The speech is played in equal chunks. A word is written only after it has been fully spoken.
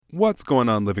What's going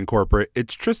on, Living Corporate?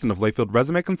 It's Tristan of Layfield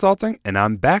Resume Consulting, and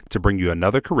I'm back to bring you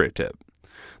another career tip.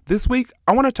 This week,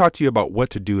 I want to talk to you about what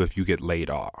to do if you get laid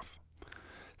off.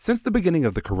 Since the beginning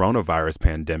of the coronavirus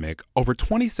pandemic, over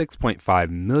 26.5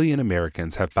 million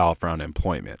Americans have filed for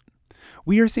unemployment.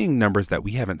 We are seeing numbers that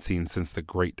we haven't seen since the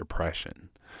Great Depression.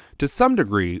 To some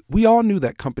degree, we all knew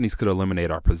that companies could eliminate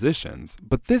our positions,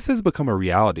 but this has become a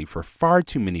reality for far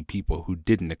too many people who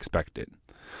didn't expect it.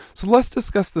 So let's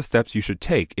discuss the steps you should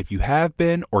take if you have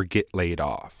been or get laid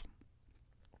off.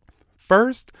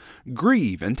 First,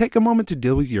 grieve and take a moment to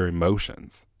deal with your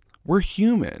emotions. We're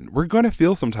human. We're going to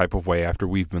feel some type of way after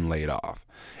we've been laid off.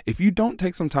 If you don't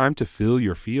take some time to feel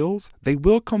your feels, they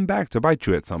will come back to bite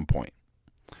you at some point.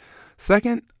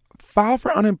 Second, file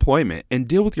for unemployment and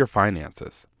deal with your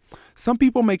finances. Some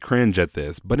people may cringe at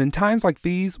this, but in times like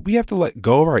these, we have to let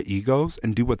go of our egos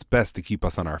and do what's best to keep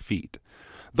us on our feet.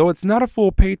 Though it's not a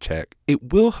full paycheck,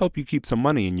 it will help you keep some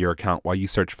money in your account while you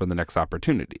search for the next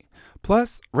opportunity.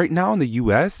 Plus, right now in the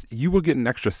US, you will get an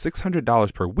extra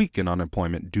 $600 per week in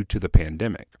unemployment due to the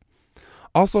pandemic.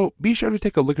 Also, be sure to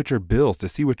take a look at your bills to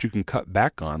see what you can cut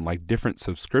back on, like different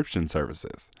subscription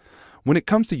services. When it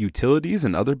comes to utilities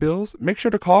and other bills, make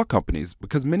sure to call companies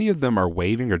because many of them are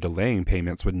waiving or delaying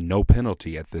payments with no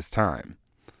penalty at this time.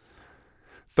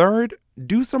 Third,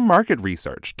 do some market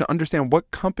research to understand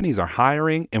what companies are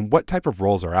hiring and what type of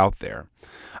roles are out there.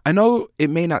 I know it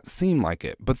may not seem like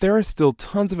it, but there are still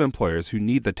tons of employers who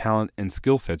need the talent and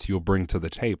skill sets you'll bring to the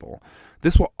table.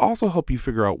 This will also help you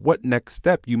figure out what next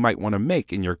step you might want to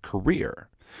make in your career.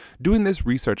 Doing this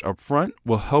research up front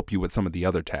will help you with some of the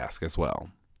other tasks as well.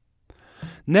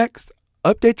 Next,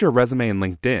 update your resume in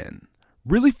LinkedIn.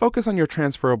 Really focus on your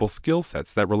transferable skill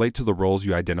sets that relate to the roles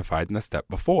you identified in the step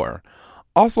before.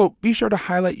 Also, be sure to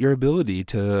highlight your ability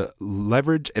to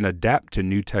leverage and adapt to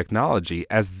new technology,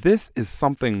 as this is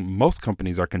something most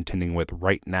companies are contending with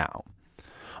right now.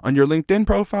 On your LinkedIn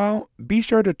profile, be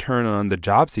sure to turn on the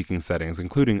job seeking settings,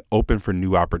 including open for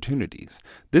new opportunities.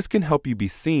 This can help you be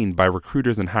seen by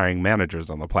recruiters and hiring managers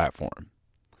on the platform.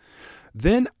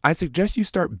 Then, I suggest you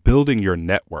start building your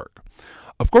network.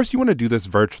 Of course, you want to do this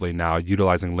virtually now,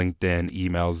 utilizing LinkedIn,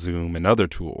 email, Zoom, and other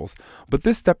tools, but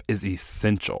this step is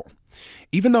essential.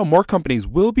 Even though more companies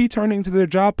will be turning to their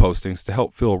job postings to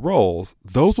help fill roles,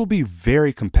 those will be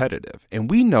very competitive,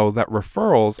 and we know that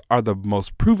referrals are the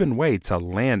most proven way to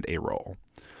land a role.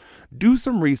 Do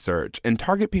some research and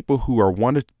target people who are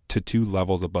 1 to 2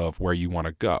 levels above where you want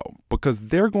to go, because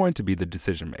they're going to be the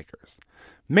decision makers.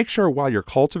 Make sure while you're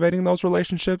cultivating those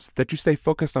relationships that you stay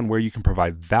focused on where you can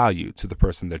provide value to the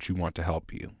person that you want to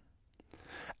help you.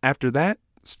 After that,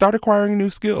 start acquiring new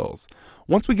skills.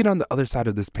 Once we get on the other side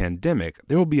of this pandemic,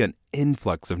 there will be an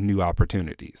influx of new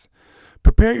opportunities.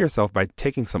 Prepare yourself by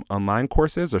taking some online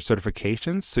courses or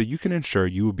certifications so you can ensure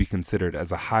you will be considered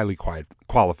as a highly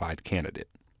qualified candidate.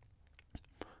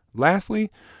 Lastly,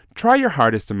 try your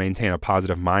hardest to maintain a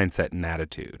positive mindset and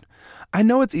attitude. I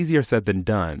know it's easier said than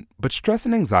done, but stress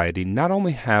and anxiety not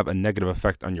only have a negative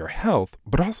effect on your health,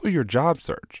 but also your job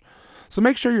search. So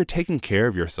make sure you're taking care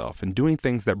of yourself and doing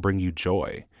things that bring you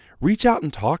joy. Reach out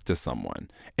and talk to someone.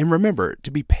 And remember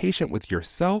to be patient with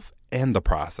yourself and the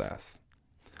process.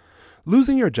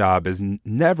 Losing your job is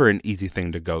never an easy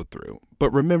thing to go through,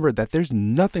 but remember that there's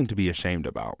nothing to be ashamed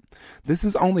about. This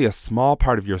is only a small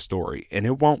part of your story, and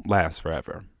it won't last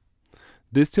forever.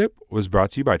 This tip was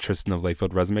brought to you by Tristan of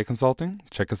Layfield Resume Consulting.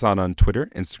 Check us out on Twitter,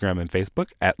 Instagram, and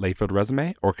Facebook at Layfield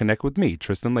Resume, or connect with me,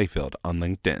 Tristan Layfield, on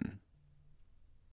LinkedIn.